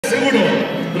seguro,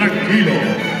 tranquilo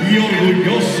y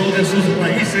orgulloso de sus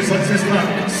raíces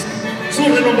ancestrales. Su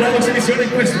renombrado exhibición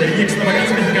ecuestre y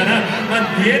extravaganza mexicana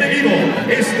mantiene vivo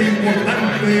este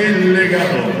importante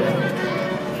legado.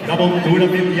 La montura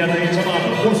mediana hecha a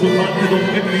mano por su padre Don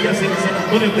Pepe Díaz en San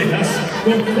Antonio, Texas,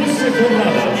 con fuste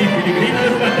forrado y filigrina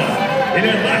de plata. El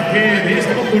herraje de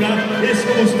esta montura es,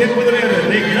 como usted puede ver,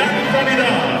 de gran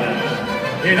calidad.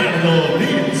 Gerardo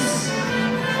Díaz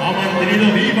ha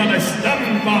mantenido viva la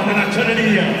estampa de la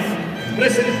charrería,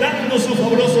 presentando su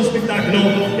fabuloso espectáculo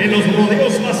en los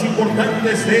rodeos más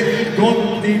importantes del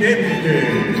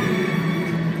continente.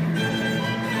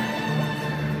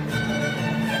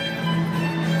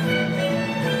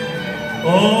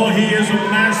 Oh, he is a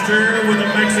master with a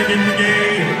Mexican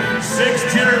game.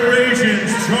 6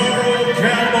 generations, Charro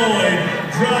Cowboy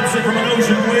drops it from an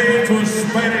ocean wave to a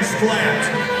Spanish flat.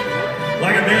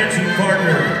 Like a dancing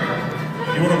partner.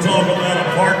 You want to talk about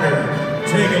a partner?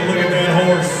 Take a look at that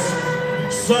horse.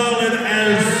 Solid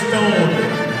as stone.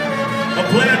 A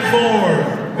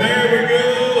platform. There we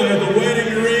go. At the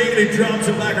wedding ring, he drops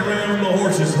it back around the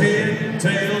horse's head,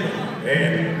 tail,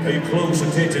 and pay close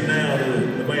attention now to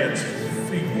the man's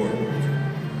feet work.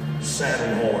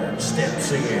 Saddle horn,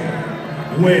 steps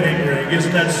in. Wedding ring,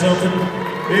 isn't that something?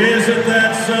 Isn't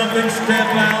that something? Step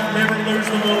out, never lose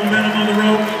the momentum on the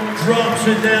rope. Drops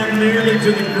it down nearly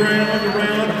to the ground,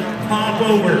 around, pop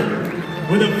over.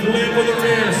 With a flip of the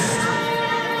wrist.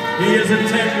 He is a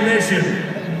technician.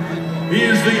 He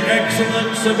is the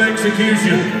excellence of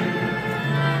execution.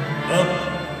 Up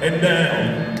and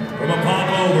down, from a pop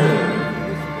over.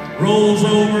 Rolls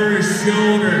over his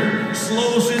shoulder,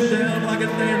 slows it down like a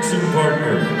dancing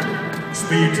partner.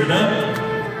 Speeds it up.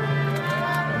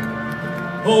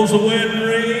 Pulls the wedding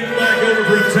ring back over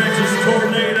for a Texas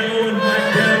tornado and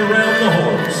back down around the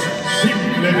horse.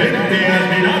 Simplemente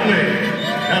admirable.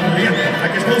 La rienda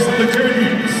que está usando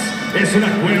Chevelis es una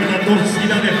cuerda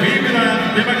torcida de fibra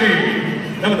de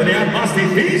maguey, la batería más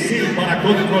difícil para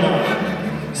controlar.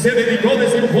 Se dedicó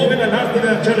desde joven al arte de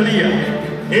la charrería.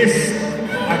 Es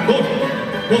actor,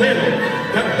 modelo,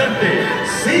 cantante,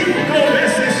 5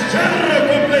 veces charro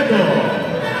completo.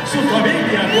 Su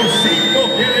familia por 5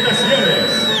 generaciones.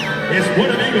 Es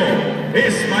buen amigo,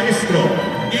 es maestro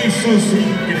y sus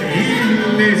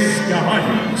increíbles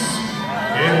caballos.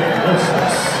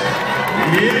 Hermosos,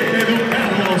 bien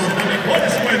educados en la mejor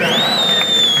escuela.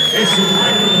 Es un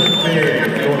arte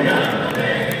floreal.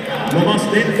 Lo más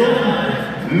lento,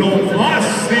 lo más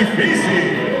difícil.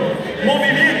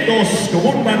 Movimientos como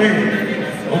un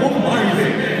ballet, como un baile.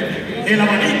 El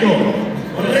abanico,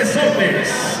 resortes,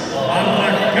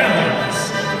 arrancadas,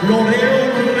 floreo